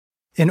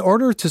In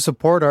order to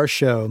support our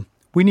show,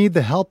 we need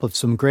the help of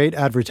some great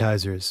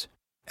advertisers.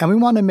 And we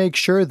want to make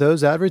sure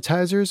those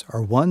advertisers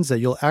are ones that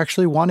you'll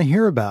actually want to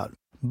hear about.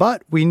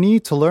 But we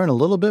need to learn a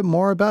little bit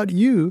more about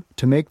you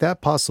to make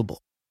that possible.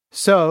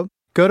 So,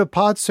 go to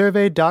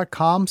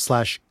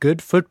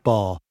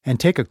podsurvey.com/goodfootball and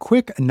take a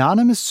quick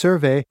anonymous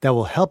survey that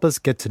will help us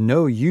get to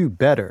know you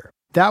better.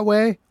 That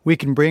way, we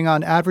can bring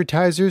on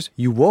advertisers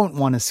you won't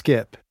want to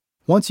skip.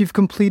 Once you've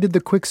completed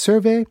the quick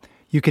survey,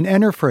 you can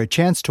enter for a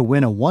chance to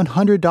win a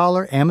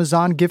 $100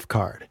 Amazon gift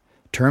card.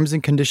 Terms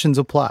and conditions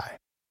apply.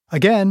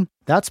 Again,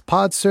 that's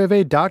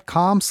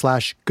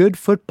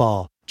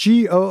podsurvey.com/goodfootball.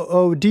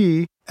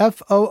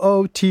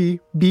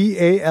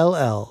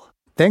 GOODFOOTBALL.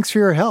 Thanks for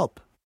your help.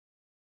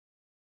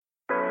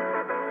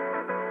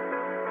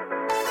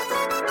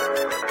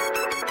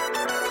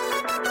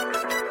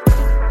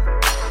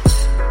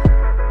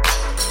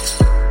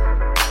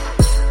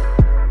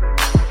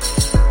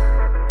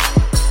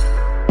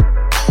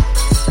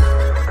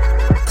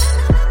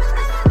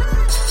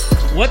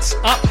 What's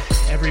up,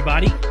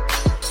 everybody?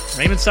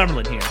 Raymond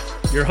Summerlin here,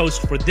 your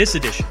host for this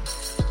edition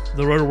of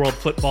the Roto World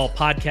Football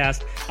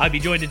Podcast. I'll be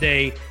joined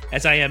today,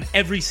 as I am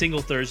every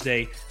single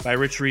Thursday, by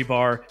Rich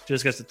Hribar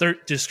to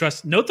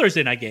discuss no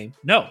Thursday night game.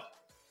 No,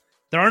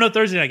 there are no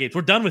Thursday night games.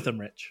 We're done with them,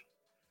 Rich.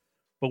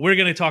 But we're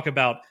going to talk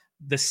about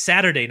the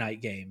Saturday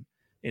night game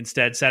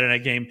instead. Saturday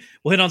night game.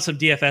 We'll hit on some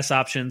DFS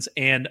options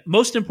and,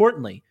 most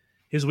importantly,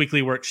 his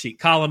weekly worksheet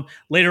column.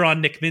 Later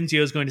on, Nick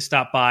Mensio is going to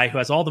stop by, who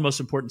has all the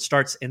most important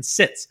starts and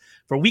sits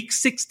for week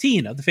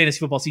 16 of the fantasy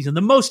football season,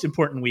 the most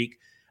important week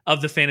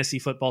of the fantasy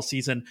football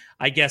season.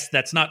 I guess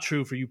that's not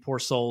true for you poor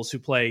souls who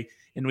play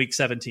in week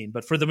 17,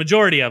 but for the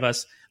majority of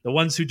us, the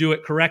ones who do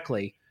it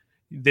correctly,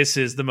 this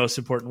is the most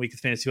important week of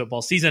the fantasy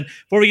football season.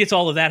 Before we get to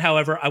all of that,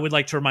 however, I would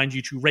like to remind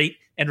you to rate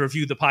and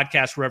review the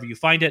podcast wherever you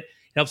find it.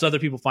 It helps other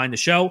people find the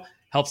show,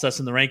 helps us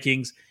in the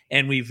rankings,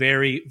 and we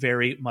very,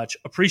 very much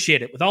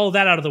appreciate it. With all of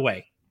that out of the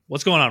way,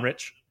 what's going on,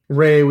 Rich?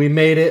 Ray, we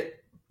made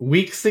it.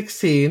 Week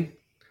 16,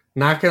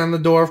 knocking on the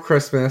door of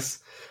Christmas.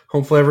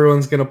 Hopefully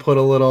everyone's going to put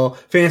a little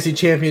fantasy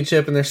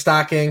championship in their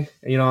stocking,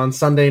 on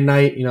Sunday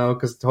night,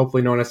 because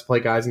hopefully no one has to play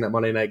guys in that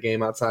Monday night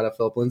game outside of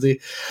Philip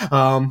Lindsay.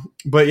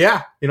 But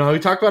yeah, we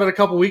talked about it a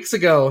couple weeks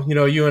ago,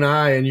 you and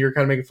I, and you were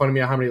kind of making fun of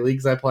me on how many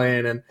leagues I play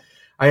in. And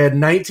I had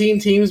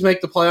 19 teams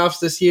make the playoffs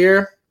this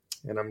year,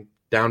 and I'm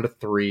down to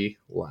 3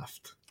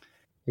 left.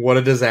 What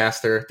a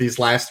disaster these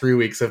last 3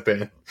 weeks have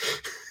been.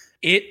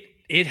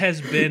 It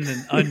has been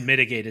an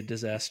unmitigated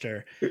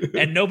disaster,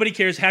 and nobody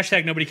cares.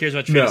 Hashtag nobody cares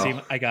about fantasy.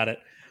 No. I got it.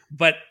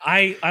 But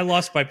I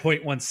lost by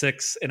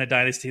 0.16 in a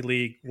dynasty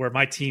league where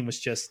my team was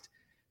just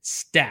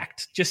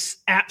stacked, just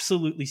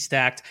absolutely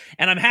stacked.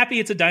 And I'm happy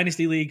it's a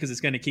dynasty league because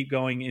it's going to keep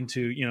going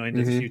into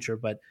the future.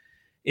 But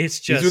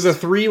it's just, these are the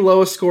 3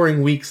 lowest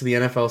scoring weeks of the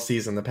NFL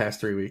season the past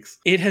 3 weeks.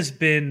 It has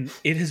been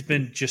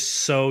just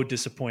so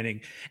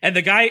disappointing. And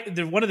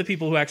one of the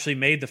people who actually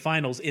made the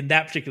finals in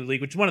that particular league,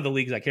 which is one of the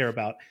leagues I care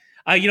about,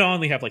 I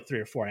only have like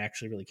 3 or 4 I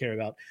actually really care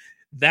about.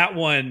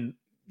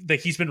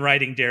 That he's been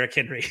riding Derrick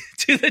Henry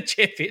to the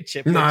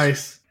championship.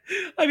 Nice.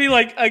 I mean,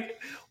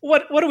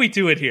 what are we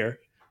doing here?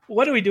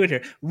 What are we doing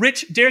here?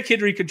 Derrick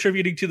Henry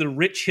contributing to the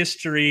rich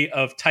history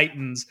of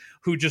Titans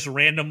who just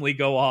randomly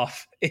go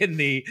off in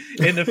the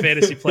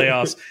fantasy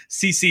playoffs.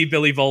 CC,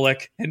 Billy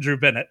Volek, and Drew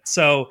Bennett.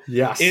 So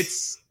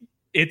yes,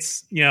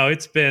 it's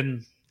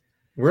been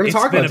we're going to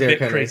talk about Derrick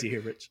Henry. Crazy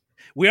here, Rich.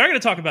 We are going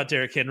to talk about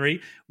Derrick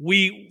Henry.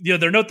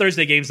 There are no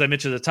Thursday games I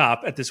mentioned at the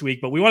top at this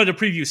week, but we wanted to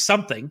preview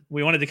something.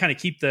 We wanted to kind of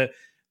keep the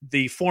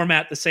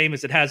format the same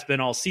as it has been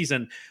all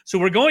season. So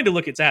we're going to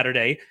look at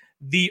Saturday.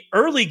 The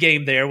early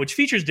game there, which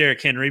features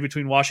Derrick Henry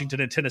between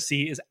Washington and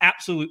Tennessee, is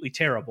absolutely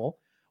terrible.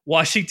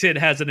 Washington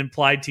has an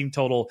implied team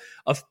total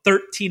of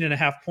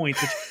 13.5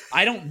 points, which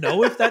I don't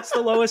know if that's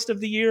the lowest of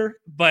the year,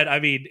 but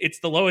I mean, it's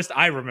the lowest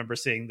I remember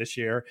seeing this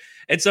year.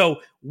 And so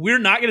we're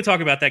not going to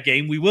talk about that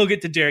game. We will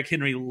get to Derrick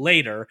Henry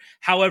later.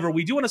 However,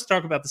 we do want to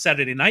talk about the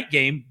Saturday night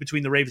game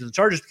between the Ravens and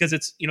Chargers because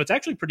it's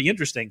actually pretty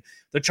interesting.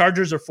 The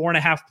Chargers are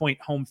 4.5 point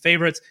home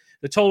favorites.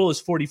 The total is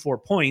 44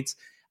 points.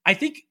 I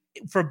think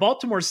for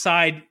Baltimore's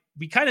side,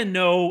 we kind of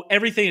know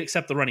everything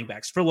except the running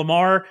backs. For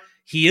Lamar,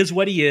 he is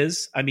what he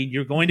is. I mean,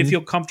 you're going to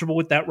feel comfortable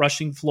with that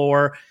rushing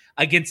floor.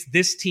 Against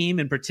this team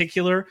in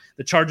particular,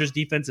 the Chargers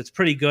defense, it's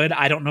pretty good.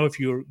 I don't know if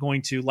you're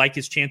going to like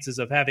his chances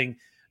of having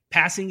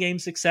passing game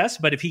success,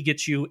 but if he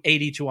gets you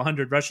 80 to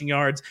 100 rushing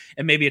yards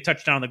and maybe a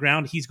touchdown on the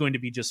ground, he's going to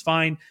be just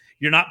fine.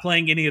 You're not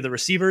playing any of the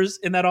receivers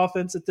in that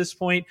offense at this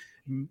point.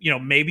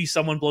 Maybe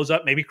someone blows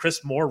up. Maybe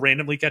Chris Moore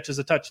randomly catches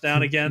a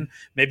touchdown again.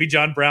 Maybe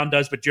John Brown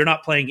does, but you're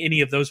not playing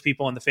any of those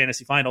people in the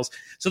fantasy finals.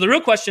 So the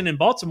real question in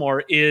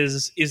Baltimore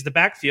is the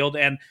backfield.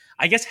 And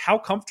I guess how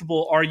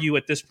comfortable are you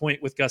at this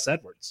point with Gus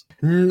Edwards?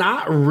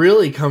 Not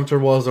really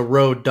comfortable as a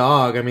road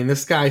dog. I mean,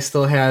 this guy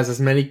still has as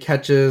many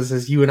catches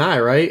as you and I,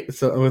 right?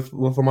 So with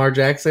Lamar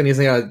Jackson, he's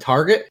got a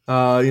target.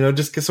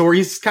 So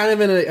he's kind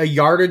of in a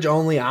yardage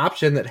only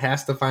option that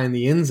has to find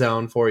the end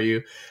zone for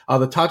you.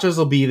 The touches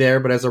will be there,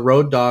 but as a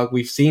road dog,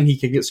 we've seen he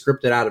can get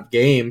scripted out of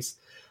games.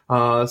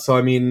 So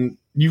I mean,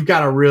 you've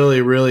got to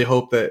really, really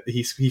hope that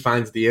he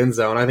finds the end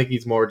zone. I think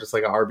he's more just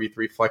like an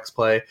RB3 flex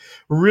play.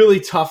 Really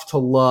tough to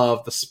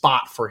love the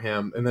spot for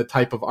him and the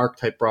type of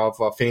archetype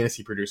of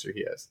fantasy producer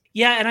he is.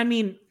 Yeah, and I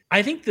mean,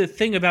 I think the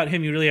thing about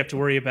him you really have to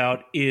worry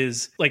about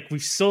is, like, we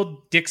saw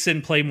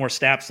Dixon play more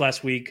snaps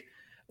last week.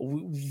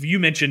 You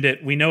mentioned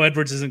it. We know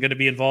Edwards isn't going to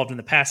be involved in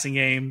the passing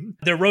game.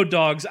 They're road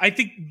dogs. I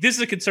think this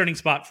is a concerning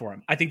spot for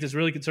him. I think this is a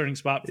really concerning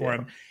spot for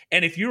him.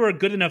 And if you're a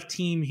good enough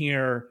team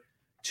here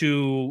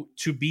to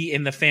be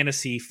in the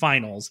fantasy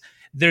finals,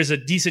 there's a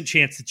decent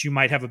chance that you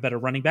might have a better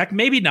running back.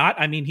 Maybe not.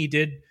 I mean, he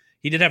did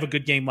have a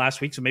good game last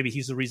week, so maybe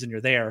he's the reason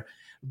you're there.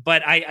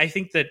 But I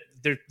think that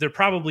there are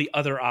probably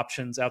other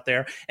options out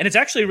there. And it's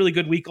actually a really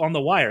good week on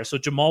the wire. So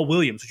Jamal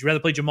Williams. Would you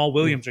rather play Jamal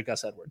Williams or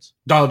Gus Edwards?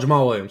 Oh,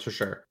 Jamal Williams for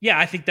sure. Yeah,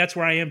 I think that's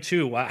where I am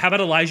too. How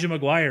about Elijah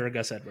McGuire or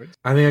Gus Edwards?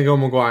 I think I go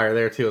McGuire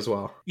there too as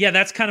well. Yeah,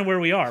 that's kind of where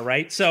we are,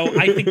 right? So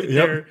I think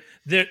that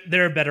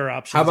there are better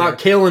options. How about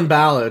Kalen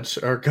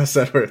Ballage or Gus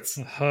Edwards?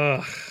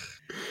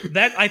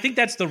 I think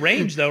that's the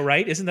range though,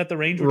 right? Isn't that the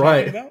range we're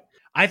talking about?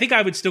 I think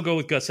I would still go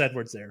with Gus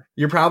Edwards there.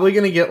 You're probably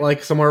going to get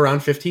like somewhere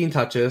around 15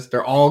 touches.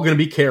 They're all going to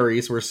be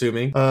carries, we're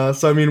assuming.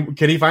 So, I mean,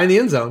 can he find the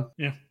end zone?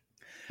 Yeah.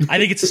 I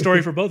think it's a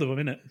story for both of them,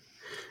 isn't it?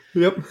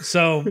 Yep.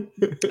 So,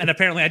 and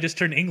apparently I just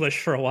turned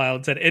English for a while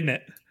and said, isn't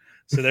it?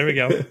 So there we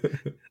go.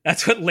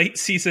 That's what late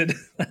season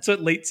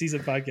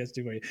podcasts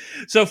do for you.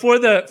 So for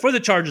the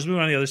Chargers,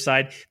 moving on the other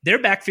side, their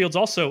backfield's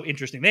also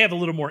interesting. They have a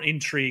little more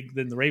intrigue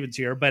than the Ravens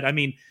here, but I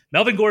mean,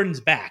 Melvin Gordon's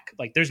back.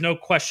 Like, there's no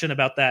question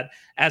about that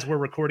as we're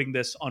recording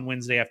this on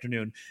Wednesday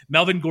afternoon.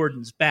 Melvin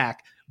Gordon's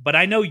back, but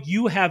I know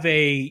you have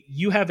a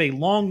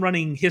long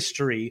running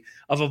history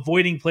of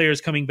avoiding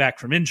players coming back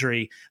from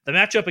injury. The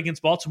matchup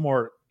against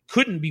Baltimore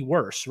couldn't be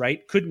worse,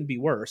 right? Couldn't be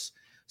worse.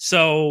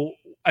 So,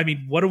 I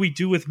mean, what do we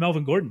do with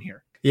Melvin Gordon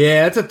here?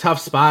 Yeah, it's a tough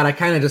spot. I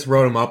kind of just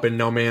wrote him up in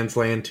no man's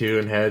land too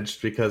and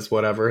hedged because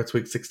whatever. It's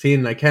week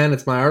 16 and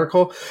it's my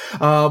article.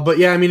 But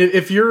yeah, I mean,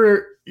 if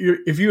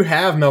you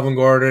have Melvin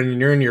Gordon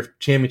and you're in your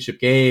championship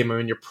game, I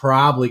mean, you're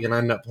probably going to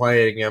end up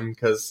playing him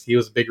because he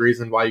was a big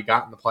reason why you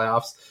got in the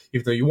playoffs,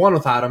 even though you won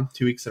without him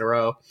 2 weeks in a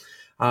row.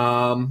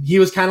 He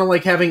was kind of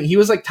like he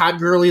was like Todd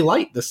Gurley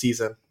light this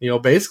season.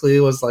 Basically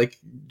it was like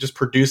just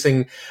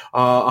producing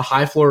a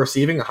high floor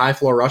receiving, a high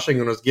floor rushing,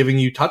 and was giving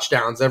you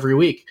touchdowns every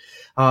week.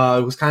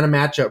 It was kind of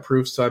matchup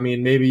proof. So, I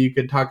mean, maybe you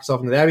could talk yourself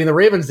into that. I mean, the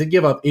Ravens did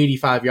give up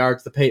 85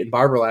 yards to Peyton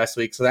Barber last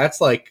week. So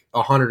that's like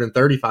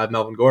 135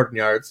 Melvin Gordon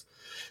yards.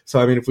 So,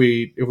 I mean, if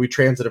we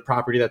transitive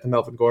property that to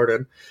Melvin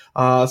Gordon.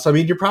 So, I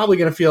mean, you're probably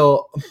going to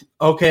feel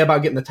okay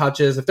about getting the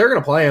touches. If they're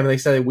going to play him, they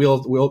say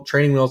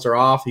training wheels are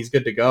off, he's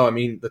good to go. I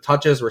mean, the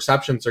touches,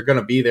 receptions are going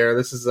to be there.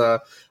 This is a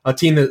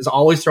team that is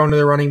always thrown to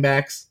their running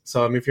backs.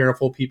 So, I mean, if you're in a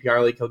full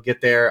PPR league, he'll get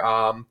there.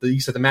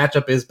 You said the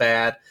matchup is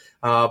bad.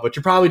 But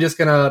you're probably just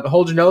going to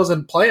hold your nose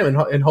and play him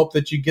and hope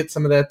that you get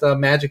some of that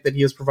magic that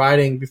he was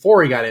providing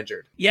before he got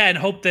injured. Yeah, and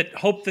hope that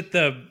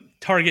the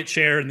target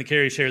share and the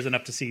carry share is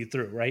enough to see you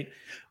through, right?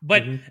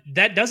 But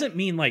that doesn't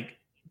mean, like,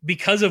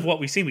 because of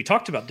what we've seen, we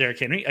talked about Derrick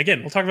Henry.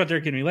 Again, we'll talk about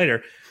Derrick Henry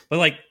later. But,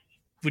 like,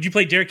 would you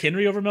play Derrick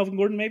Henry over Melvin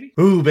Gordon maybe?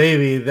 Ooh,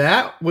 baby,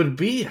 that would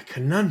be a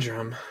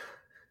conundrum.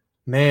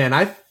 Man,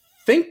 I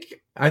think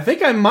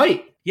I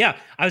might. Yeah,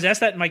 I was asked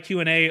that in my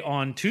Q&A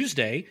on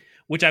Tuesday,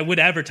 which I would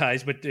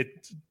advertise, but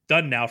it's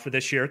done now for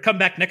this year. Come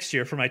back next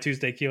year for my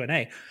Tuesday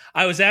Q&A.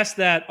 I was asked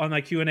that on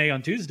my Q&A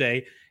on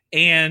Tuesday,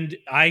 and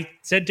I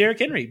said Derrick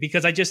Henry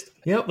because I just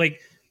like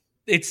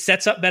it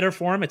sets up better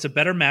for him. It's a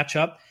better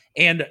matchup.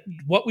 And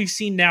what we've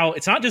seen now,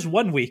 it's not just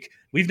 1 week.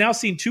 We've now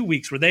seen 2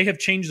 weeks where they have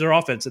changed their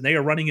offense and they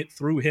are running it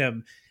through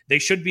him. They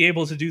should be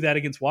able to do that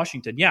against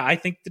Washington. Yeah, I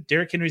think that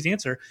Derrick Henry's the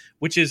answer,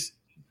 which is,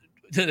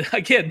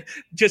 again,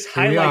 just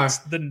highlights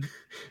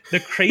the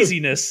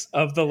craziness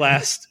of the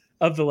last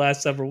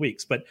several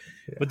weeks. But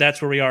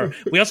that's where we are.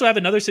 We also have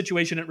another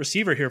situation at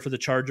receiver here for the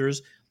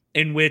Chargers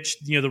in which,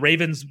 the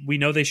Ravens, we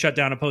know they shut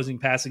down opposing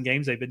passing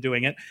games. They've been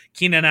doing it.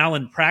 Keenan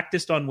Allen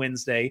practiced on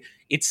Wednesday.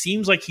 It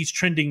seems like he's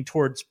trending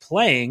towards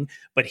playing,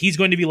 but he's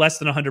going to be less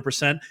than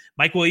 100%.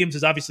 Mike Williams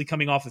is obviously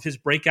coming off of his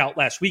breakout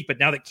last week, but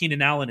now that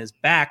Keenan Allen is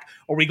back,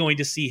 are we going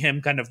to see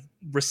him kind of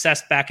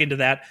recessed back into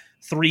that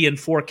 3 and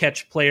 4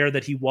 catch player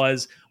that he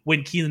was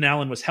when Keenan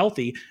Allen was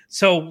healthy?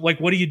 So, like,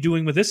 what are you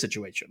doing with this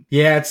situation?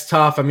 Yeah, it's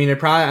tough. I mean,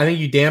 I think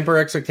you damper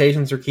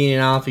expectations for Keenan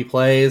Allen if he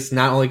plays,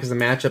 not only because of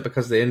the matchup,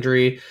 because of the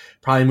injury.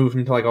 Probably move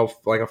him to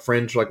like a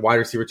fringe, like wide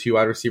receiver 2,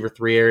 wide receiver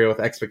 3 area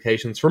with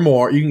expectations for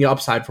more. You can get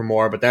upside for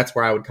more, but that's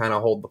where I would kind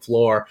of hold the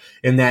floor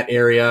in that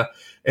area.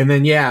 And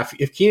then, yeah,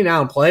 if Keenan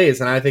Allen plays,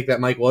 then I think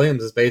that Mike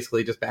Williams is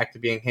basically just back to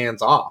being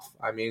hands off.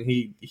 I mean,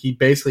 he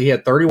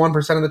had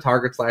 31% of the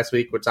targets last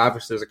week, which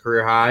obviously is a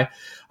career high.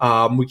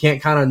 We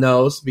can't kind of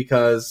know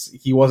because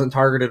he wasn't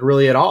targeted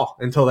really at all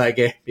until that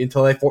game,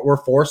 until they were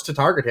forced to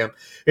target him.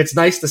 It's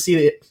nice to see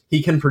that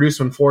he can produce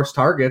when forced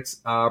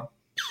targets.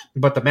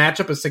 But the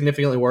matchup is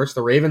significantly worse.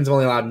 The Ravens have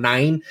only allowed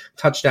 9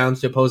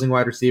 touchdowns to opposing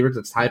wide receivers.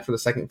 It's tied for the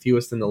second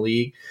fewest in the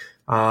league.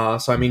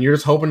 So, I mean, you're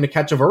just hoping to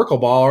catch a vertical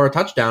ball or a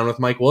touchdown with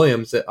Mike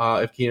Williams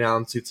if Keenan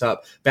Allen suits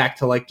up back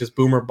to like just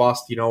boomer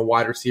bust,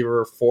 wide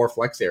receiver 4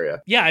 flex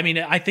area. Yeah, I mean,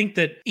 I think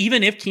that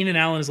even if Keenan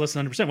Allen is less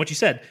than 100%, what you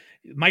said,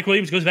 Mike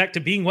Williams goes back to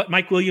being what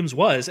Mike Williams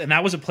was, and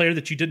that was a player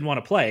that you didn't want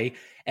to play,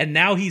 and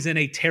now he's in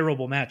a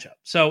terrible matchup.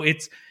 So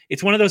it's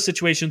one of those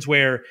situations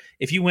where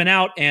if you went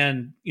out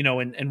and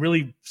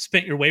really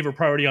spent your waiver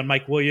priority on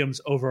Mike Williams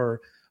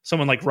over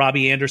someone like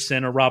Robbie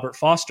Anderson or Robert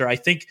Foster, I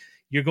think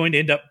you're going to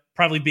end up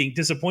probably being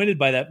disappointed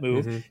by that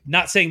move. Mm-hmm.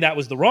 Not saying that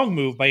was the wrong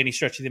move by any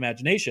stretch of the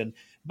imagination,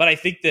 but I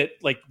think that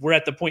like we're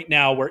at the point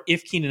now where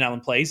if Keenan Allen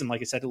plays, and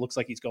like I said, it looks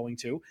like he's going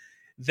to,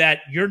 that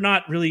you're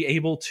not really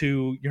able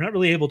to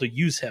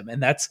use him,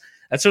 and that's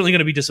certainly going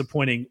to be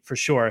disappointing for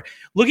sure.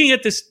 Looking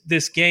at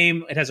this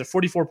game, it has a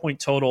 44-point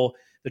total.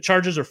 The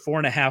Chargers are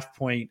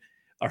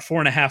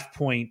 4.5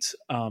 point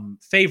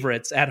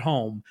favorites at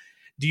home.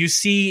 Do you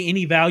see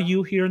any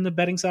value here in the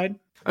betting side?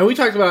 And we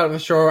talked about it for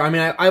sure. I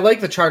mean, I like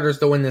the Chargers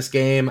to win this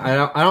game. I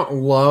don't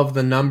love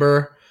the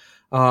number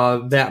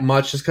that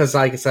much, just because,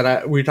 like I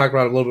said, we talked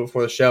about it a little bit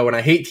before the show, and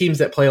I hate teams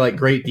that play like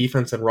great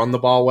defense and run the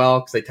ball well,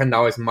 because they tend to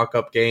always muck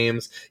up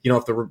games.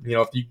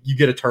 If you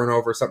get a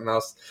turnover or something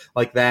else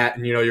like that,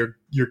 and you're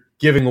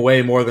giving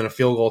away more than a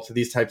field goal to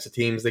these types of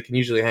teams, they can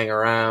usually hang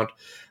around.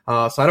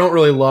 So I don't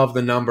really love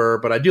the number,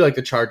 but I do like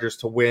the Chargers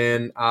to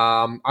win.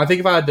 I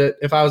think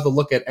if I was to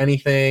look at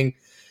anything,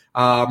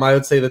 I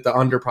would say that the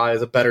under probably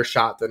is a better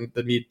shot than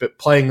me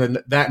playing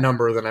that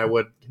number than I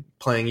would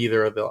playing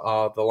either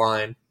of the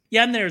line.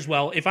 Yeah, I'm there as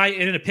well. If I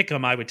in a pick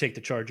 'em, I would take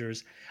the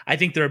Chargers. I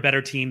think they're a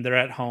better team. They're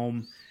at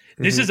home.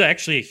 This is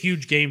actually a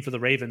huge game for the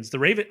Ravens.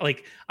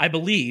 I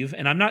believe,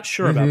 and I'm not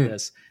sure about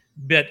this,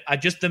 but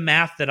just the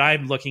math that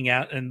I'm looking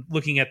at and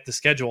looking at the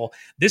schedule,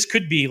 this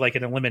could be like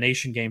an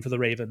elimination game for the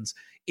Ravens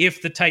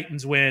if the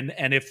Titans win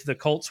and if the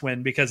Colts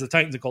win, because the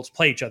Titans and Colts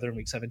play each other in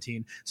Week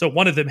 17. So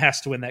one of them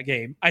has to win that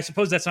game. I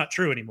suppose that's not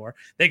true anymore.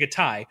 They could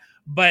tie,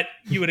 but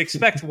you would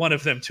expect one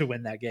of them to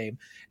win that game.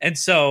 And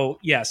so,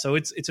 yeah, so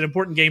it's an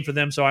important game for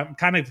them. So I'm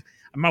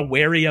not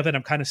wary of it.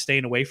 I'm kind of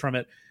staying away from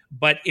it.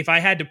 But if I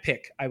had to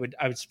pick, I would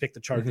pick the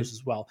Chargers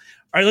as well.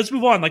 All right, let's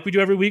move on. Like we do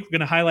every week, we're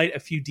going to highlight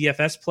a few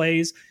DFS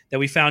plays that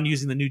we found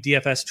using the new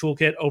DFS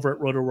toolkit over at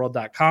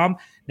rotoworld.com.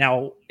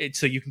 Now,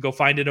 so you can go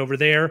find it over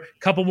there. A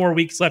couple more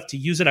weeks left to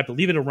use it. I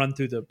believe it'll run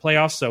through the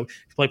playoffs. So if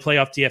you play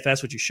playoff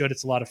DFS, which you should,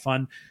 it's a lot of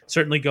fun.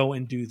 Certainly go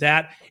and do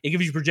that. It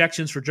gives you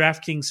projections for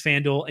DraftKings,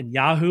 FanDuel, and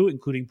Yahoo,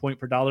 including point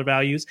per dollar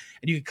values.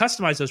 And you can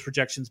customize those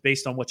projections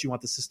based on what you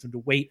want the system to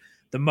weight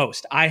the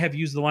most. I have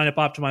used the lineup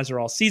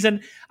optimizer all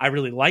season. I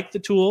really like the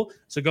tool,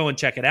 so go and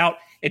check it out.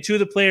 And two of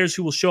the players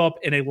who will show up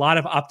in a lot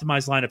of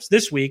optimized lineups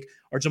this week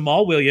are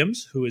Jamal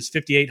Williams, who is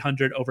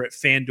 5,800 over at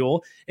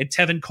FanDuel, and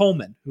Tevin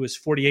Coleman, who is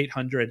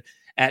 4,800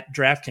 at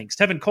DraftKings.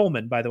 Tevin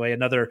Coleman, by the way,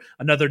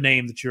 another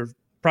name that you're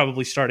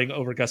probably starting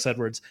over Gus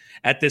Edwards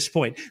at this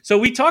point. So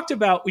we talked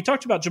about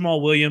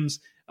Jamal Williams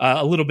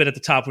a little bit at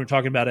the top when we were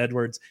talking about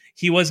Edwards.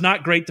 He was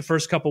not great the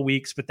first couple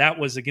weeks, but that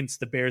was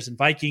against the Bears and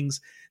Vikings.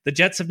 The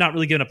Jets have not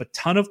really given up a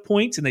ton of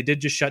points, and they did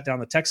just shut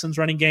down the Texans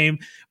running game,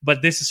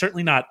 but this is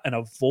certainly not an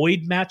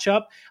avoid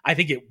matchup. I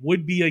think it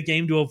would be a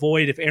game to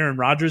avoid if Aaron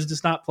Rodgers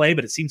does not play,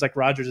 but it seems like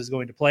Rodgers is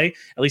going to play,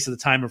 at least at the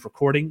time of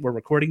recording. We're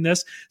recording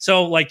this.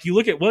 So like you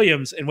look at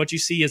Williams, and what you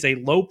see is a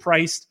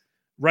low-priced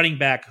running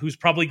back who's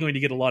probably going to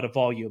get a lot of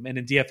volume. And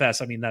in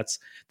DFS, I mean, that's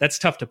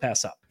tough to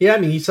pass up. Yeah, I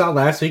mean, you saw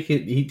last week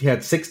he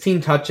had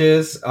 16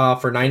 touches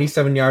for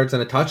 97 yards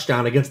and a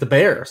touchdown against the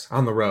Bears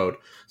on the road.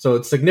 So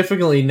it's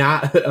significantly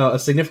not a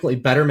significantly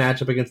better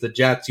matchup against the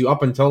Jets, who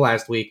up until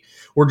last week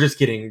were just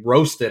getting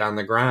roasted on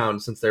the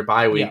ground since their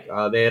bye week.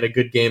 Yeah. They had a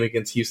good game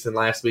against Houston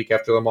last week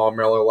after Lamar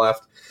Miller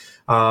left.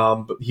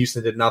 But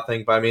Houston did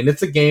nothing. But I mean,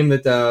 it's a game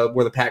that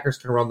where the Packers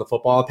can run the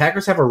football. The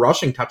Packers have a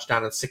rushing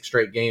touchdown in 6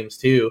 straight games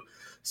too.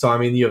 So, I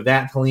mean, you have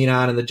that to lean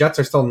on, and the Jets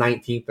are still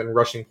 19th in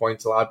rushing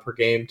points allowed per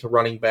game to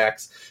running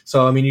backs.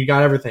 So, I mean, you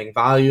got everything: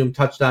 volume,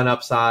 touchdown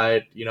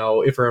upside,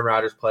 if Aaron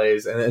Rodgers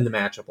plays, and the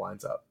matchup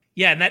lines up.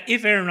 Yeah, and that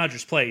if Aaron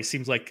Rodgers plays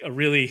seems like a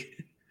really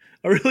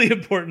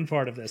important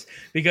part of this,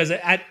 because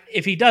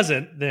if he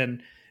doesn't,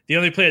 then the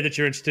only player that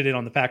you're interested in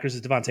on the Packers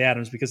is Devontae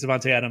Adams, because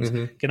Devontae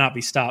Adams cannot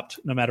be stopped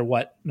no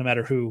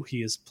matter who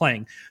he is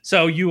playing.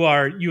 So you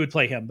would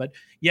play him. But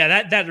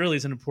yeah, that really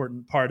is an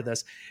important part of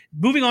this.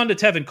 Moving on to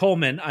Tevin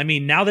Coleman, I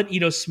mean, now that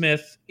Ito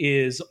Smith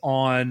is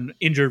on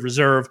injured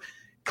reserve,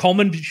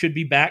 Coleman should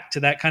be back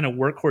to that kind of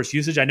workhorse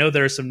usage. I know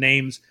there are some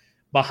names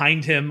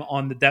behind him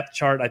on the depth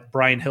chart.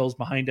 Brian Hill's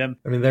behind him.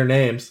 I mean, their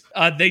names.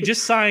 They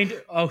just signed.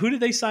 Who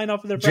did they sign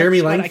off of their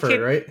Jeremy Langford,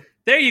 right?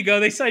 There you go.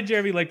 They signed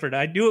Jeremy Langford.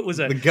 I knew it was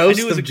the ghost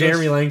of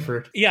Jeremy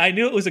Langford. Yeah, I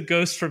knew it was a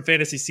ghost from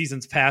fantasy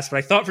seasons past, but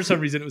I thought for some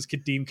reason it was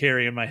Kadeem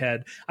Carey in my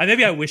head.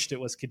 Maybe I wished it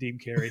was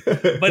Kadeem Carey,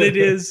 but it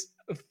is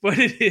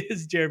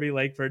Jeremy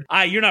Langford.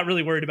 You're not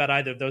really worried about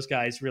either of those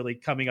guys really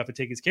coming up and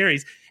taking his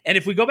carries. And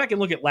if we go back and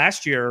look at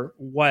last year,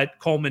 what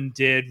Coleman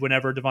did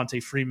whenever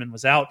Devontae Freeman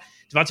was out,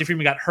 Devontae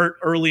Freeman got hurt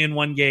early in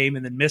one game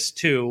and then missed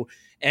 2.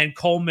 and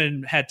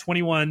Coleman had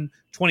 21,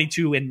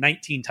 22, and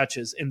 19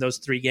 touches in those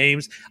 3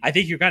 games. I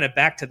think you're kind of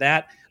back to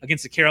that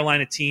against the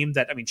Carolina team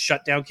that,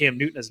 shut down Cam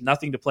Newton, has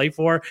nothing to play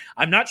for.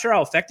 I'm not sure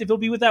how effective he'll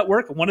be with that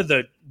work. One of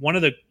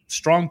the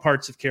strong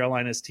parts of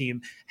Carolina's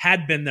team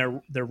had been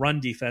their run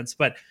defense.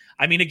 But,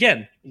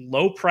 again,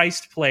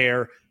 low-priced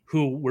player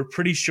who we're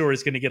pretty sure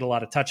is going to get a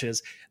lot of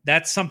touches.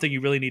 That's something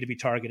you really need to be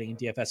targeting in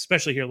DFS,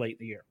 especially here late in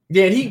the year.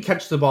 Yeah, and he can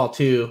catch the ball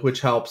too,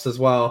 which helps as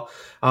well.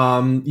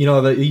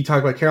 You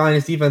talk about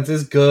Carolina's defense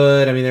is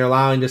good. They're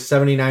allowing just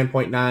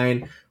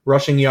 79.9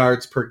 rushing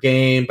yards per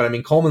game. But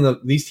Coleman,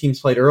 these teams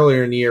played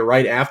earlier in the year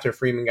right after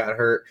Freeman got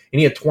hurt, and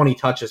he had 20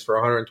 touches for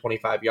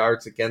 125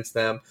 yards against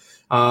them.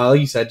 Like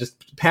you said, just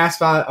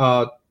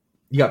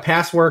you got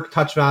pass work,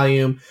 touch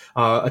volume,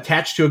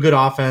 attached to a good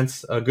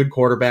offense, a good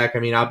quarterback.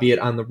 Albeit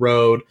on the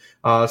road.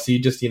 So you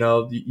just,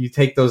 you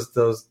take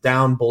those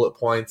down bullet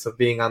points of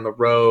being on the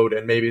road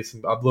and maybe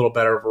a little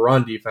better of a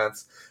run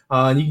defense.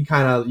 And you can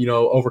kind of,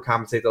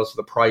 overcompensate those for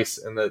the price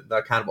and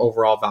the kind of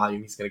overall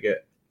volume he's going to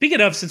get.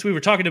 Speaking of, since we were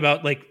talking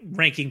about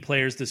ranking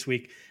players this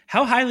week,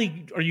 how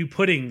highly are you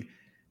putting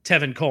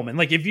Tevin Coleman?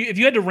 If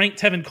you had to rank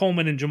Tevin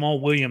Coleman and Jamal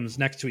Williams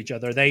next to each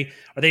other, are they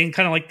in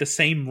kind of the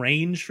same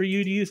range for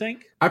you, do you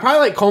think? I probably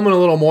like Coleman a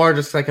little more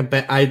just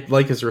I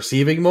like his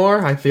receiving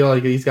more. I feel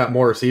like he's got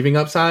more receiving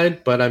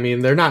upside, but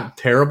they're not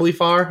terribly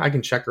far. I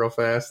can check real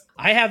fast.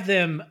 I have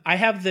them,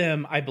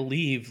 I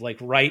believe,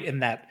 right in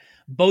that,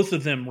 both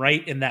of them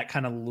right in that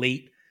kind of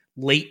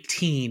late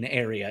teen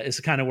area is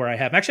kind of where I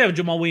have. Actually, I have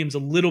Jamal Williams a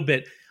little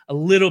bit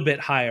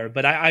higher,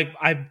 but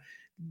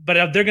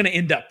but they're going to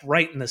end up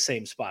right in the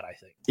same spot, I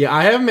think. Yeah,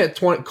 I have them at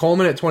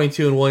Coleman at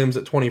 22 and Williams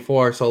at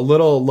 24, so a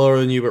little lower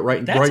than you, but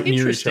right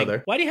near each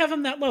other. Why do you have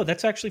them that low?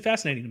 That's actually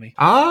fascinating to me.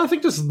 I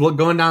think just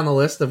going down the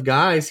list of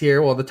guys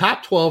here, well, the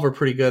top 12 are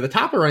pretty good. The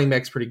top of running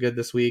back's pretty good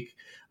this week.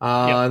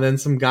 And then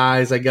some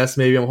guys, I guess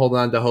maybe I'm holding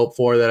on to hope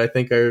for that I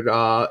think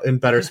are in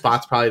better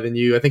spots probably than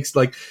you. I think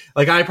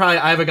I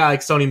have a guy like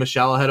Sony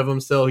Michel ahead of him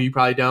still, who you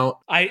probably don't.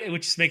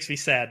 Which just makes me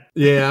sad.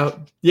 Yeah.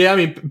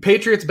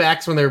 Patriots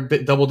backs when they're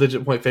double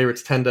digit point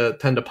favorites tend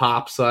to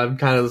pop. So I'm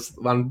kind of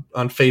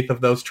on faith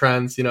of those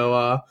trends. Kind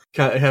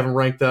of have them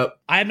ranked up.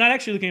 I'm not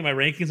actually looking at my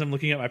rankings. I'm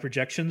looking at my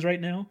projections right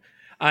now,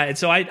 and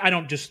so I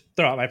don't just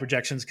throw out my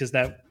projections because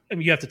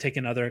you have to take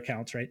in other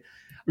accounts, right?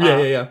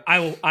 Yeah.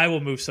 I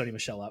will move Sony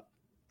Michel up.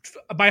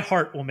 My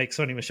heart will make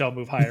Sony Michel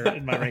move higher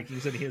in my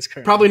rankings than he is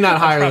currently. Probably not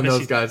higher than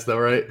those guys, though,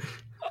 right?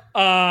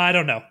 I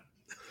don't know.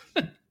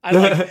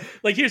 I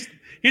here's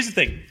the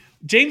thing.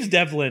 James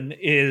Devlin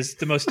is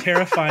the most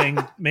terrifying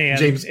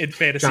man in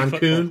fantasy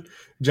football.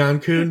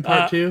 John Kuhn,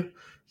 part 2.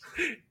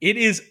 It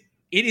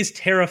is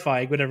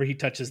terrifying whenever he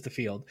touches the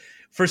field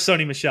for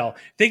Sony Michel.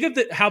 Think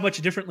of how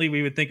much differently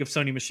we would think of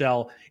Sony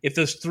Michel if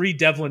those 3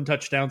 Devlin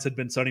touchdowns had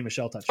been Sony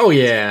Michel touchdowns. Oh,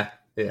 yeah.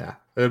 Yeah,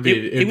 it would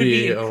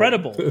be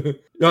incredible.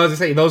 No, I was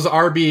saying those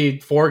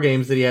RB4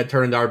 games that he had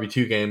turned into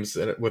RB2 games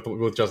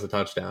with just a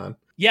touchdown.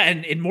 Yeah,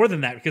 and more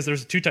than that because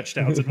there's 2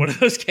 touchdowns in one of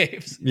those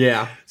games.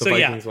 Yeah,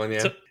 Vikings one.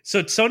 Yeah.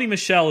 So Sony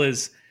Michel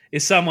is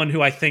someone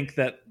who I think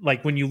that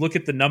when you look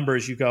at the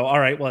numbers, you go, all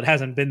right, well, it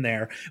hasn't been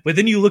there. But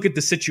then you look at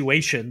the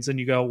situations and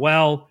you go,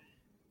 well,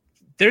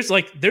 there's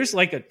a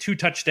 2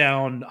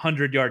 touchdown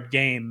 100-yard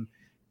game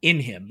in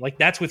him.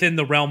 That's within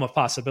the realm of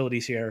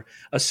possibilities here,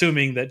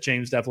 assuming that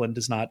James Devlin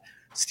does not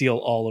steal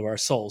all of our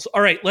souls.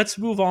 All right, let's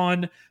move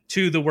on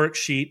to the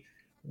worksheet.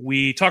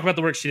 We talk about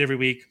the worksheet every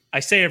week.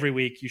 I say every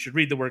week, you should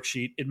read the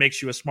worksheet. It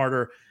makes you a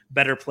smarter,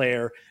 better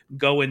player.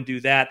 Go and do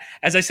that.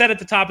 As I said at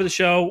the top of the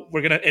show,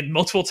 we're going to, and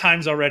multiple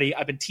times already,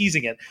 I've been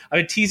teasing it. I've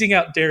been teasing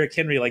out Derrick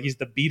Henry like he's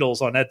the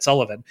Beatles on Ed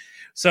Sullivan.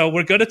 So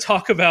we're going to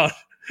talk about,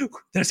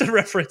 there's a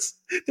reference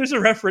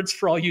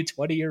for all you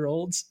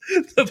 20-year-olds,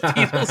 the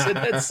Beatles and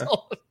Ed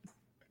Sullivan.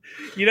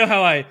 You know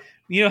how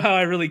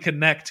I really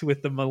connect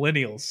with the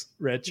millennials,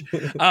 Rich.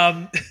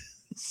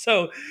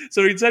 So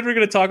instead we're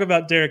going to talk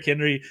about Derrick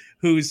Henry,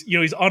 who's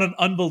he's on an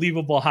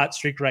unbelievable hot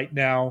streak right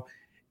now.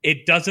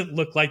 It doesn't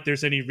look like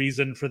there's any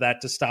reason for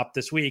that to stop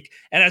this week.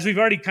 And as we've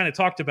already kind of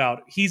talked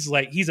about, he's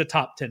a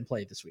top 10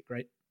 play this week,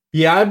 right?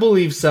 Yeah, I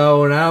believe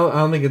so, and I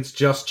don't think it's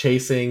just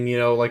chasing.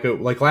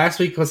 Like last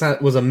week was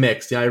a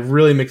mix. Yeah, I have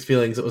really mixed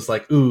feelings. It was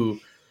like, ooh,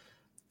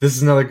 this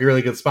is another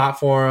really good spot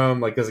for him.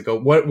 Does it go?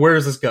 Where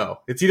does this go?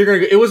 It's either gonna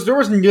go. There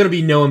was gonna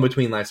be no in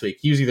between last week.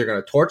 He was either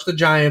gonna torch the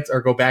Giants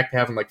or go back to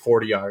having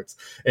 40 yards,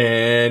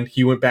 and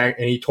he went back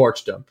and he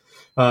torched them.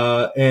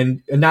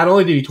 And not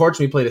only did he torch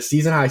him, he played a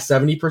season high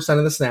 70%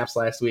 of the snaps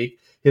last week.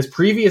 His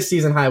previous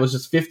season high was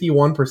just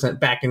 51%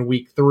 back in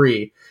week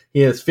 3.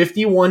 He has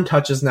 51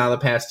 touches now the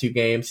past 2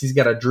 games. He's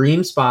got a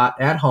dream spot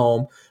at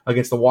home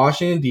against the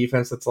Washington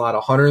defense that's allowed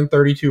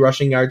 132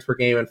 rushing yards per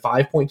game and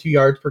 5.2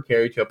 yards per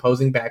carry to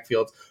opposing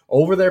backfields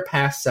over their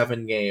past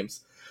 7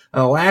 games.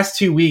 The last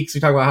 2 weeks, we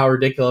talk about how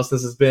ridiculous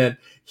this has been.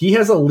 He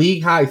has a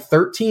league high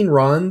 13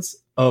 runs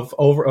of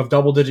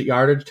double-digit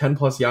yardage,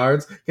 10-plus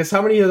yards. Guess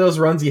how many of those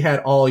runs he had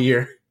all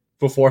year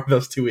before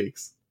those 2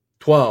 weeks?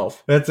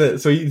 12. That's it.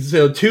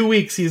 So 2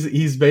 weeks,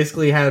 he's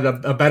basically had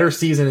a better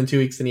season in 2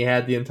 weeks than he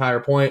had the entire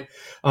point.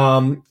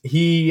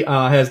 He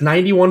has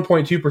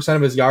 91.2%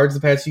 of his yards the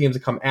past 2 games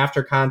that come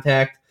after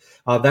contact.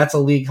 That's a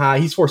league high.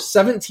 He's forced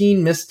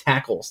 17 missed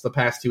tackles the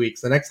past 2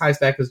 weeks. The next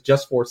highest back has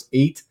just forced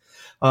 8.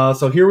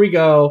 So here we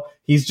go.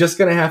 He's just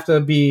going to have to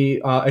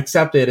be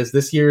accepted as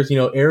this year's,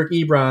 Eric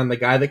Ebron, the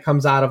guy that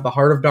comes out of the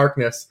heart of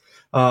darkness,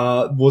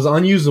 was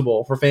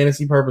unusable for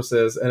fantasy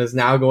purposes and is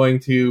now going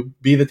to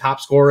be the top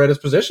scorer at his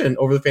position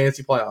over the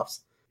fantasy playoffs.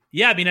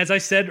 Yeah, I mean, as I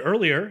said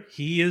earlier,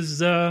 he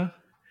is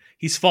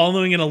he's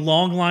following in a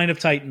long line of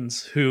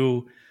Titans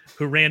who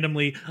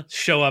randomly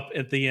show up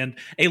at the end.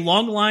 A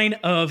long line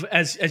of,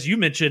 as you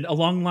mentioned, a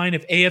long line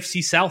of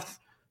AFC South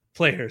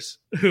players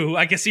who,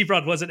 I guess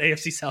Ebron wasn't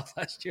AFC South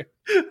last year,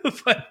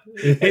 but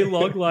a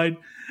long line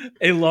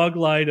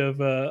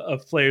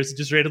of players that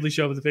just randomly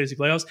show up in the fantasy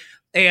playoffs.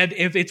 And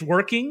if it's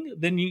working,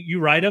 then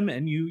you ride them,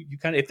 and you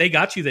kind of, if they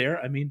got you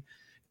there, I mean,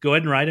 go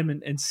ahead and ride them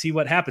and see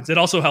what happens. It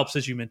also helps,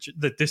 as you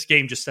mentioned, that this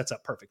game just sets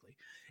up perfectly.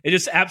 It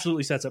just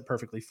absolutely sets up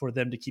perfectly for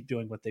them to keep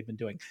doing what they've been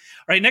doing.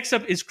 All right, next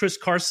up is Chris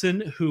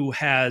Carson, who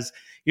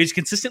he's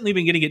consistently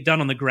been getting it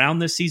done on the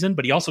ground this season,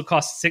 but he also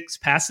caught 6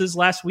 passes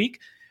last week.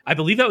 I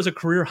believe that was a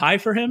career high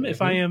for him, if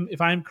I am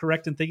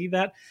correct in thinking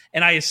that.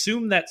 And I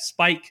assume that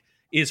spike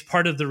is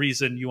part of the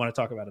reason you want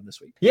to talk about him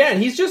this week. Yeah,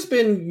 and he's just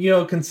been,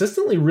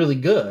 consistently really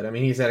good. I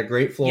mean, he's had a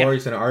great floor. Yeah.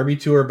 He's an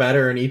RB2 or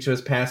better in each of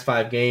his past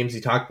 5 games. He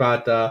talked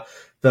about the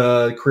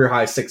career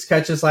high 6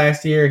 catches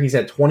last year. He's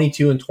had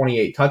 22 and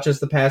 28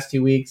 touches the past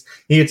 2 weeks.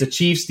 He gets a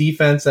Chiefs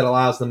defense that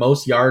allows the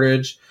most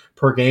yardage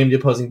per game to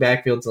opposing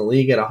backfields in the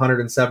league at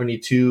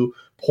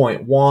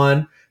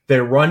 172.1.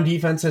 Their run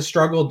defense has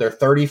struggled. They're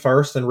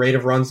 31st in rate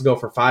of runs to go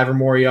for 5 or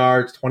more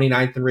yards,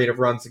 29th in rate of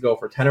runs to go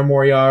for 10 or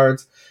more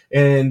yards.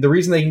 And the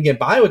reason they can get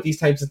by with these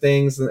types of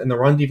things and the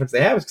run defense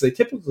they have is because they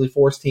typically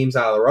force teams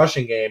out of the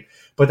rushing game.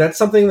 But that's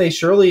something they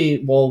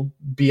surely will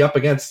be up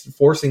against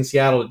forcing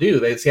Seattle to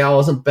do. Seattle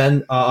hasn't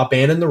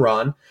abandoned the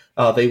run.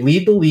 They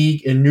lead the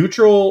league in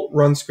neutral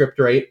run script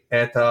rate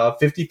at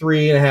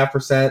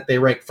 53.5%. They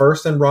rank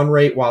first in run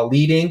rate while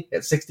leading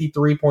at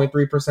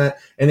 63.3%.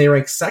 And they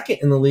rank second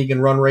in the league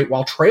in run rate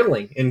while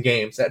trailing in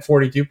games at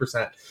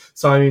 42%.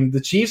 So, I mean,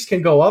 the Chiefs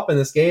can go up in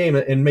this game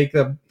and make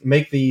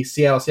the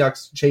Seattle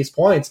Seahawks chase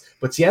points,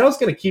 but Seattle's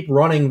going to keep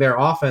running their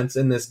offense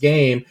in this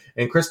game.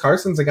 And Chris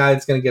Carson's a guy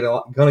that's going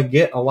to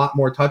get a lot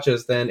more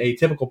touches than a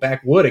typical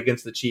back would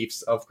against the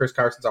Chiefs of Chris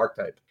Carson's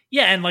archetype.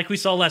 Yeah, and like we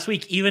saw last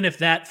week, even if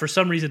that for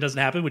some reason doesn't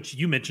happen, which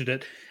you mentioned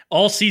it,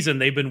 all season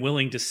they've been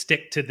willing to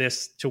stick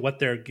to what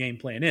their game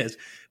plan is.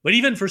 But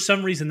even for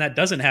some reason that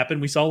doesn't happen,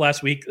 we saw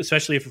last week,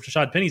 especially if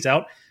Rashad Penny's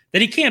out,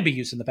 that he can be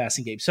used in the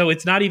passing game. So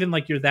it's not even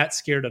like you're that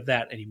scared of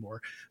that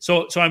anymore.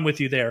 So I'm with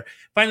you there.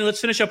 Finally,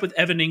 let's finish up with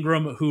Evan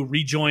Ingram, who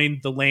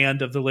rejoined the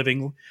land of the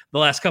living the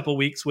last couple of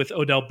weeks with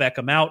Odell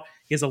Beckham out.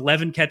 He has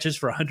 11 catches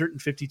for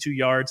 152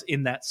 yards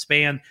in that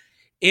span.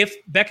 If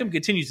Beckham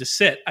continues to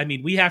sit, I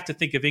mean, we have to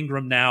think of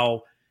Ingram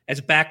now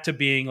as back to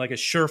being like a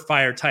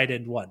surefire tight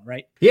end 1,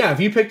 right? Yeah, if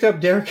you picked up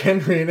Derrick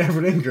Henry and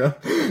Evan Ingram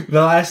the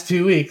last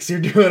 2 weeks,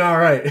 you're doing all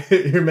right.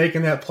 You're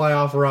making that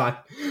playoff run.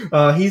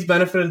 He's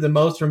benefited the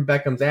most from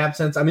Beckham's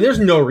absence. I mean, there's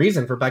no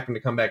reason for Beckham to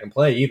come back and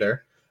play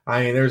either.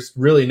 I mean, there's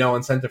really no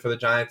incentive for the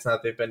Giants now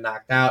that they've been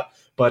knocked out.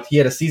 But he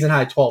had a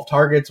season-high 12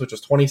 targets, which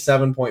was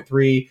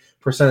 27.3%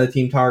 of the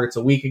team targets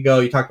a week ago.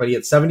 You talked about he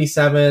had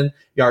 77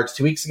 yards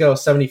 2 weeks ago,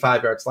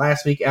 75 yards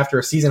last week, after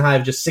a season high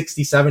of just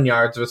 67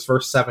 yards of his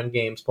first 7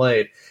 games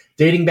played.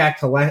 Dating back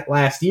to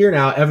last year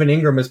now, Evan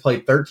Ingram has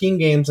played 13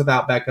 games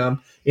without Beckham.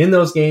 In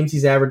those games,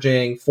 he's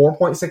averaging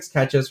 4.6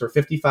 catches for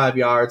 55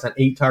 yards on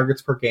 8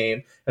 targets per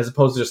game, as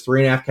opposed to just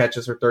 3.5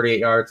 catches for 38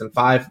 yards and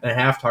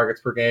 5.5 targets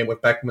per game with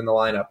Beckham in the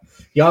lineup.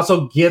 He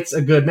also gets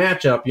a good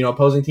matchup.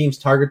 Opposing teams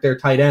target their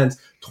tight ends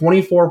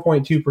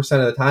 24.2%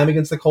 of the time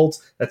against the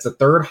Colts. That's the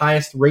 3rd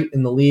highest rate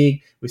in the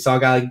league. We saw a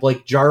guy like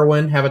Blake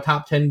Jarwin have a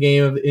top 10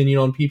 game in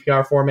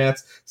PPR formats.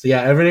 So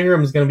yeah, Evan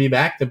Ingram is going to be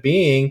back to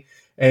being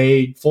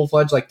a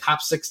full-fledged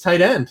top 6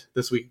 tight end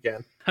this week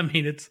again. I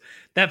mean, it's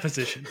that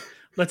position.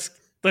 Let's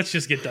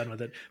just get done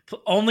with it.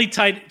 Only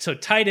tight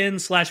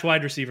end /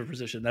 wide receiver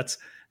position. That's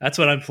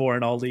what I'm for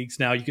in all leagues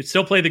now. You could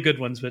still play the good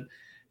ones, but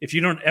if you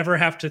don't ever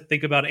have to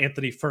think about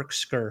Anthony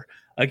Firksker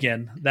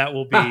again, that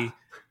will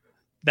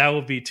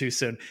be too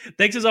soon.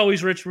 Thanks as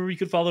always, Rich. You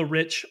can follow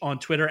Rich on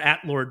Twitter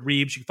at Lord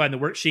Reeves. You can find the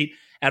worksheet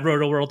at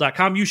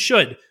rotoworld.com. You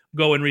should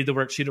go and read the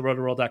worksheet at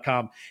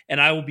rotoworld.com. And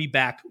I will be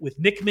back with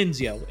Nick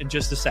Mensio in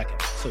just a second.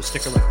 So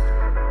stick around.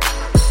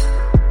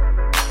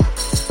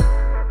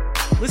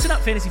 Listen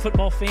up, fantasy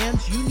football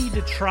fans. You need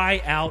to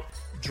try out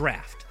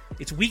Draft.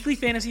 It's weekly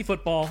fantasy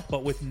football,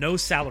 but with no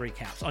salary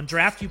caps. On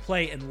Draft, you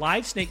play in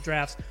live snake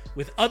drafts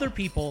with other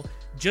people,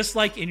 just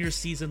like in your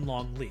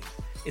season-long league.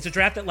 It's a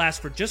draft that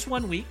lasts for just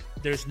 1 week.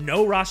 There's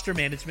no roster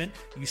management.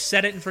 You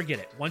set it and forget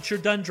it. Once you're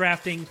done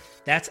drafting,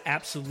 that's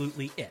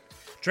absolutely it.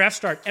 Drafts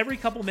start every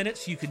couple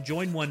minutes, so you can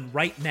join one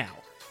right now.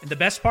 And the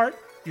best part?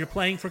 You're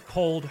playing for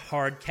cold,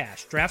 hard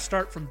cash. Drafts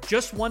start from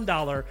just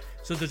 $1,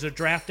 so there's a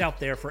draft out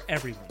there for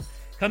everyone.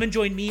 Come and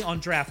join me on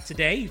Draft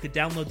today. You can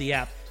download the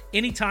app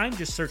anytime.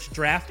 Just search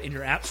Draft in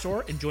your app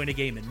store and join a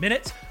game in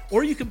minutes.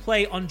 Or you can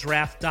play on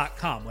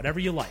draft.com, whatever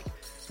you like.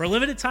 For a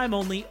limited time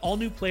only, all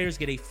new players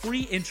get a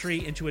free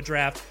entry into a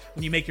draft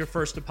when you make your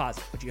first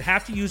deposit. But you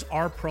have to use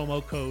our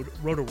promo code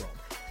ROTOWORLD.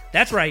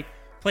 That's right.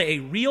 Play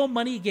a real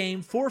money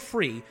game for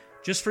free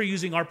just for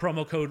using our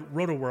promo code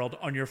ROTOWORLD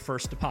on your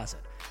first deposit.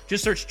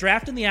 Just search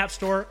Draft in the App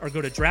Store or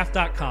go to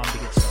draft.com to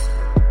get started.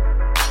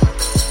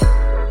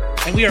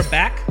 And we are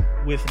back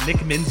with Nick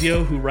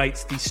Mensio, who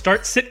writes the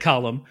Start Sit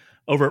column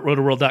over at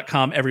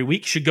rotoworld.com every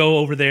week. Should go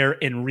over there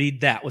and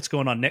read that. What's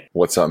going on, Nick?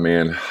 What's up,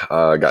 man?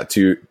 Got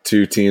two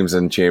teams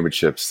in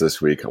championships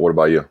this week. What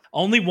about you?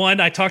 Only one.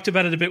 I talked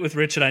about it a bit with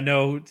Rich, and I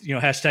know,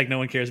 hashtag no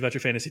one cares about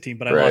your fantasy team,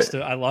 but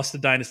I lost the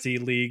Dynasty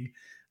League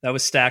that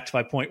was stacked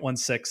by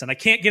 0.16, and I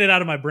can't get it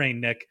out of my brain,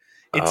 Nick.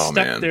 It's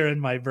stuck there in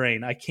my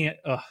brain. I can't.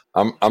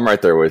 I'm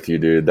right there with you,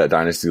 dude. That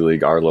Dynasty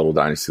League, our little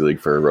Dynasty League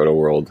for Roto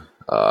World,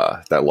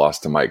 that loss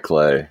to Mike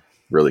Clay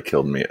really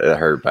killed me. It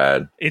hurt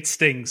bad. It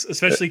stings,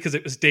 especially because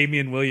it was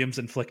Damian Williams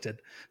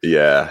inflicted.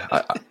 Yeah,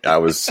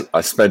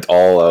 I spent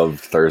all of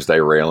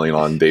Thursday railing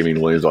on Damian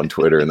Williams on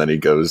Twitter, and then he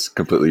goes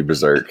completely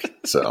berserk.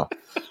 So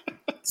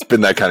it's been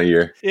that kind of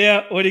year.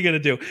 Yeah, what are you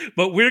going to do?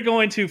 But we're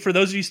going to, for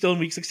those of you still in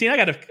week 16,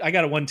 I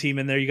got a one team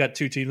in there. You got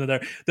two teams in there.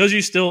 Those of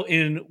you still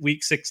in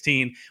week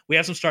 16, we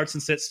have some starts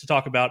and sits to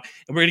talk about.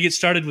 And we're going to get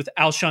started with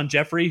Alshon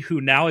Jeffrey, who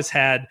now has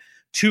had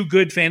 2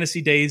 good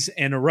fantasy days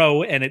in a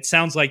row, and it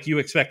sounds like you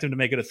expect him to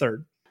make it a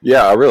third.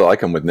 Yeah, I really like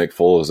him with Nick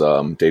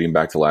Foles, dating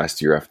back to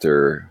last year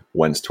after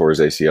Wentz tore his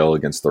ACL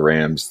against the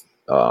Rams.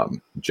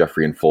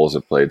 Jeffrey and Foles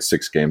have played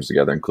 6 games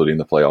together, including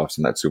the playoffs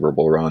in that Super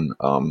Bowl run.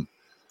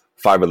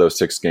 5 of those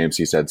 6 games,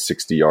 he's had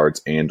 60 yards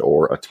and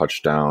or a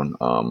touchdown.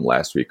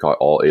 Last week, caught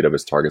all 8 of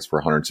his targets for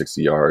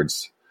 160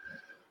 yards.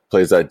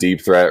 Plays that deep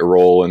threat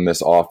role in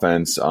this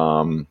offense.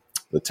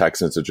 The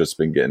Texans have just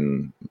been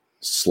getting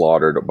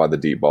slaughtered by the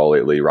deep ball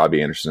lately.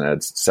 Robbie Anderson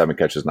had 7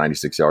 catches,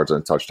 96 yards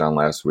and a touchdown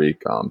last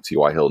week.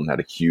 T.Y. Hilton had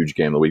a huge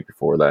game the week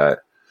before that.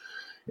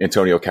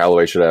 Antonio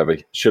Callaway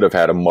should have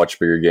had a much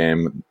bigger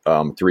game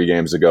 3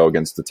 games ago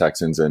against the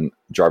Texans, and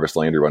Jarvis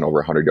Landry went over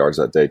 100 yards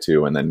that day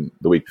too. And then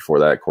the week before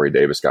that, Corey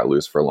Davis got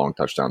loose for a long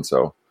touchdown.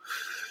 So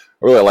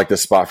I really like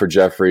this spot for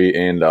Jeffrey,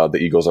 and the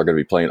Eagles are going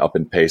to be playing up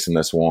in pace in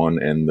this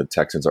one, and the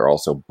Texans are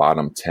also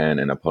bottom 10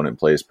 in opponent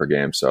plays per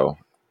game. So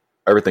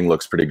everything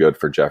looks pretty good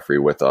for Jeffrey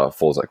with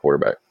Foles at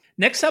quarterback.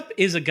 Next up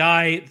is a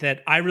guy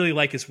that I really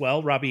like as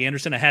well, Robbie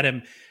Anderson. I had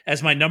him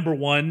as my number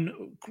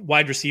 1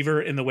 wide receiver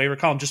in the waiver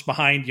column, just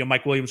behind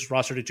Mike Williams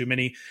rostered to too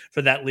many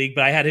for that league,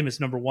 but I had him as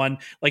number 1.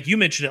 Like you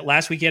mentioned it,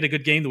 last week he had a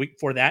good game. The week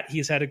before that,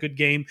 he's had a good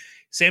game.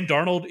 Sam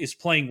Darnold is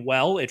playing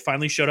well. It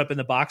finally showed up in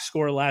the box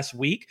score last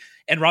week,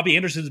 and Robbie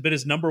Anderson's been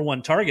his number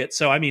 1 target.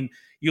 So, I mean,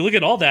 you look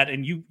at all that,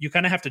 and you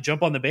kind of have to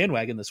jump on the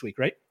bandwagon this week,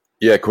 right?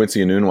 Yeah, Quincy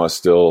Enunwa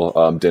still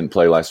didn't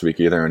play last week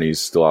either, and he's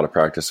still out of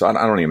practice. So I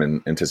don't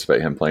even anticipate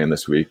him playing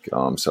this week.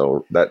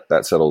 So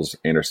that settles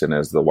Anderson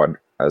as the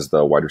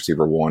wide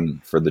receiver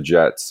 1 for the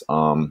Jets.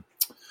 The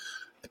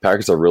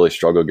Packers have really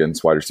struggled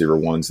against wide receiver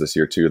 1s this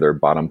year too. They're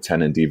bottom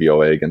 10 in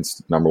DVOA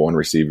against number 1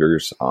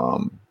 receivers.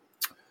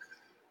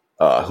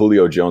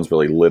 Julio Jones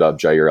really lit up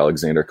Jair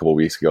Alexander a couple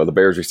weeks ago. The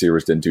Bears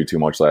receivers didn't do too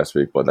much last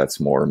week, but that's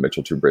more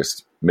Mitchell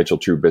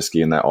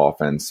Trubisky in that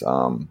offense.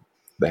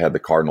 They had the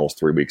Cardinals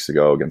 3 weeks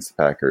ago against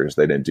the Packers.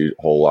 They didn't do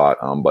a whole lot,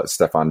 but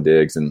Stephon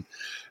Diggs and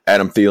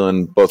Adam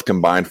Thielen both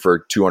combined for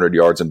 200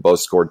 yards and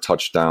both scored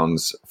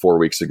touchdowns 4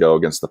 weeks ago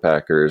against the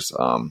Packers.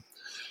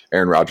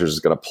 Aaron Rodgers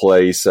is going to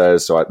play, he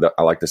says, so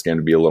I like this game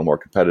to be a little more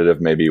competitive,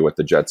 maybe with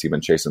the Jets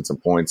even chasing some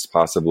points,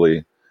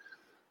 possibly.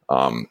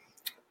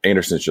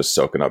 Anderson's just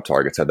soaking up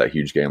targets, had that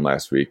huge game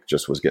last week,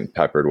 just was getting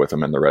peppered with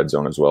him in the red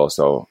zone as well,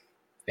 so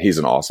he's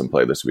an awesome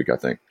play this week, I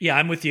think. Yeah,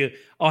 I'm with you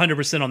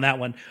 100% on that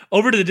one.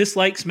 Over to the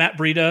dislikes, Matt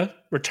Breida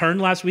returned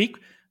last week,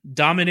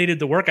 dominated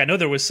the work. I know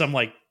there was some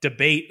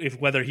debate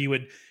whether he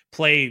would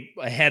play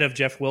ahead of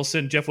Jeff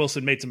Wilson. Jeff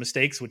Wilson made some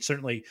mistakes, which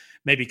certainly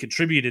maybe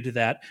contributed to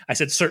that. I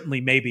said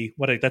certainly maybe.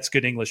 That's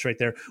good English right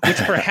there. Which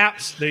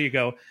perhaps, there you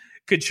go,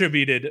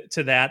 contributed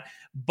to that.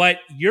 But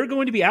you're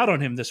going to be out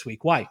on him this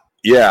week. Why?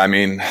 Yeah, I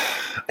mean,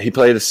 he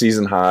played a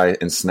season high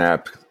in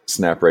snap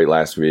rate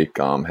last week,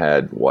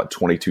 had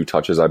 22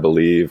 touches, I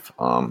believe.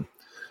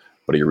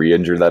 But he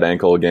re-injured that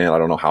ankle again. I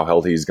don't know how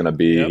healthy he's going to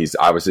be. Yep. He's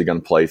obviously going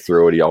to play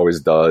through it. He always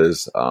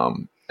does.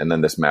 And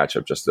then this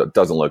matchup just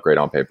doesn't look great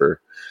on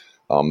paper.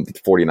 The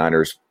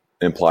 49ers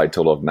implied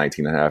total of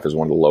 19.5 is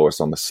one of the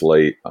lowest on the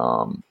slate.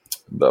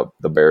 The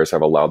Bears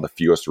have allowed the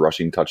fewest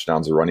rushing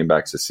touchdowns of running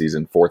backs this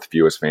season, 4th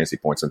fewest fantasy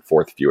points and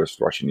 4th fewest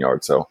rushing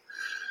yards. So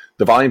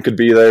the volume could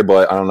be there,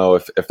 but I don't know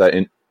if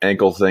that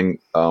ankle thing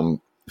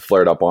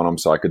flared up on him.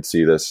 So I could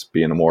see this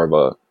being more of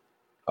a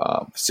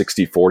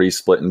 60-40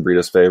 split in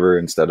Breida's favor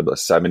instead of the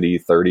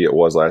 70-30 it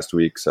was last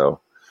week.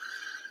 So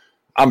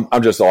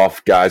I'm just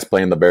off guys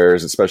playing the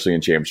Bears, especially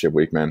in championship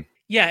week, man.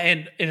 Yeah,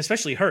 and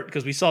especially hurt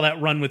because we saw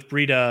that run with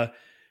Breida.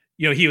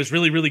 He was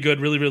really, really good,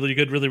 really, really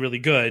good, really, really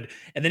good.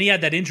 And then he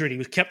had that injury.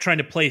 He kept trying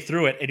to play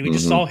through it, and we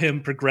just saw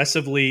him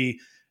progressively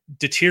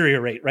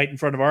deteriorate right in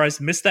front of our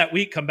eyes. Missed that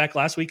week, come back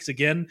last week's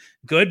again,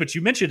 good, but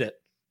you mentioned it.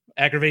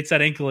 Aggravates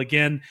that ankle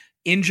again,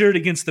 injured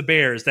against the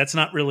Bears. That's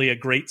not really a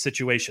great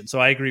situation. So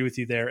I agree with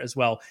you there as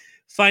well.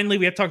 Finally,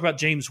 we have to talk about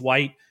James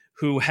White,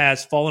 who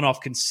has fallen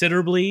off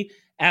considerably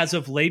as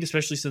of late,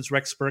 especially since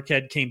Rex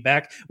Burkhead came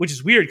back, which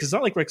is weird because it's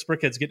not like Rex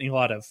Burkhead's getting a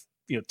lot of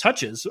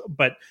touches,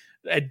 but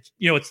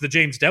it's the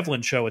James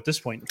Devlin show at this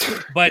point.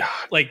 But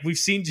like we've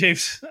seen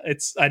James,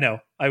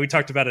 we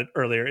talked about it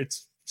earlier.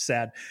 It's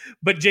sad,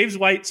 but James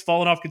White's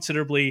fallen off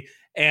considerably,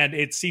 and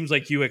it seems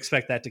like you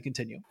expect that to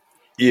continue.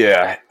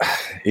 Yeah,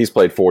 he's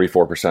played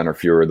 44% or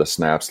fewer of the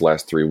snaps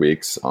last 3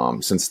 weeks.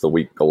 Since the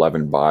week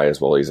 11 bye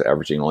as well, he's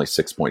averaging only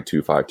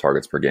 6.25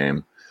 targets per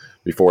game.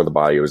 Before the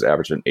bye, he was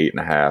averaging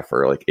 8.5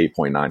 or like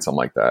 8.9, something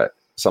like that.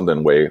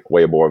 Something way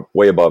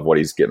above what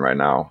he's getting right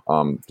now.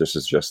 This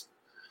is just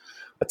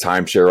a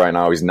timeshare right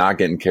now. He's not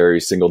getting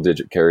carries,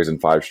 single-digit carries in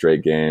 5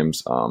 straight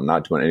games.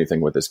 Not doing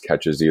anything with his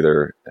catches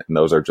either, and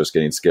those are just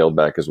getting scaled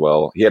back as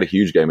well. He had a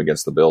huge game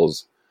against the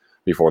Bills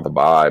before the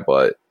bye,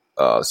 but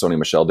Sony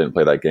Michel didn't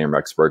play that game.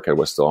 Rex Burkhead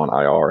was still on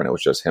IR, and it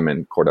was just him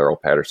and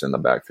Cordero Patterson in the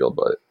backfield.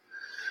 But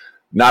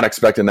not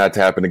expecting that to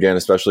happen again,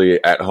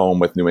 especially at home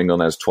with New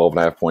England as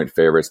 12.5-point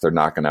favorites. They're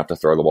not going to have to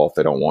throw the ball if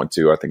they don't want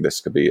to. I think this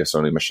could be a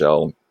Sony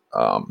Michel,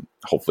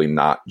 hopefully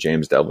not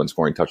James Devlin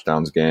scoring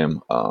touchdowns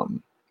game.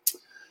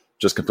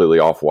 Just completely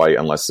off White,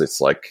 unless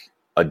it's like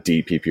a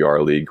deep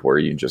PPR league where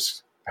you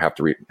just have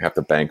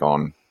to bank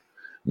on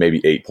maybe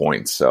 8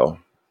 points. So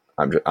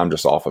I'm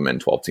just off him in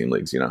 12-team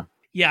leagues,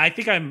 Yeah, I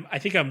think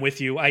I'm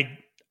with you.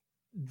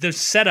 The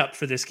setup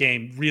for this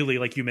game, really,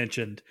 like you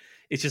mentioned,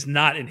 it's just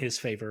not in his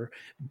favor.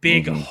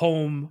 Big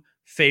home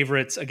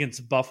favorites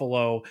against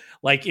Buffalo.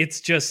 Like it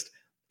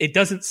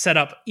doesn't set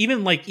up.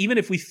 Even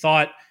if we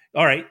thought,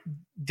 all right,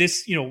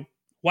 this,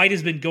 White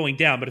has been going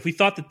down, but if we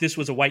thought that this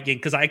was a White game,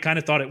 because I kind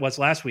of thought it was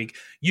last week,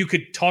 you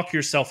could talk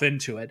yourself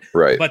into it.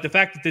 Right. But the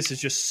fact that this is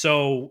just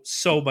so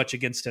much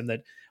against him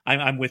that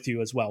I'm with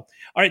you as well.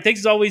 All right.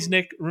 Thanks as always,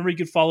 Nick. Remember, you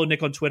can follow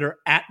Nick on Twitter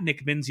at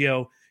Nick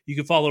Mensio. You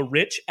can follow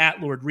Rich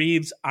at Lord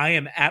Reeves. I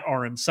am at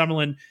RM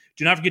Summerlin.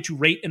 Do not forget to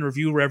rate and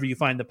review wherever you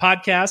find the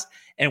podcast.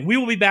 And we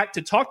will be back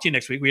to talk to you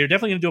next week. We are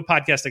definitely going to do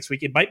a podcast next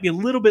week. It might be a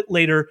little bit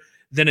later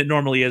than it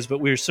normally is, but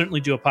we will certainly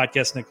do a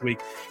podcast next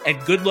week. And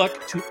good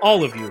luck to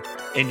all of you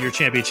in your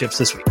championships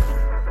this week.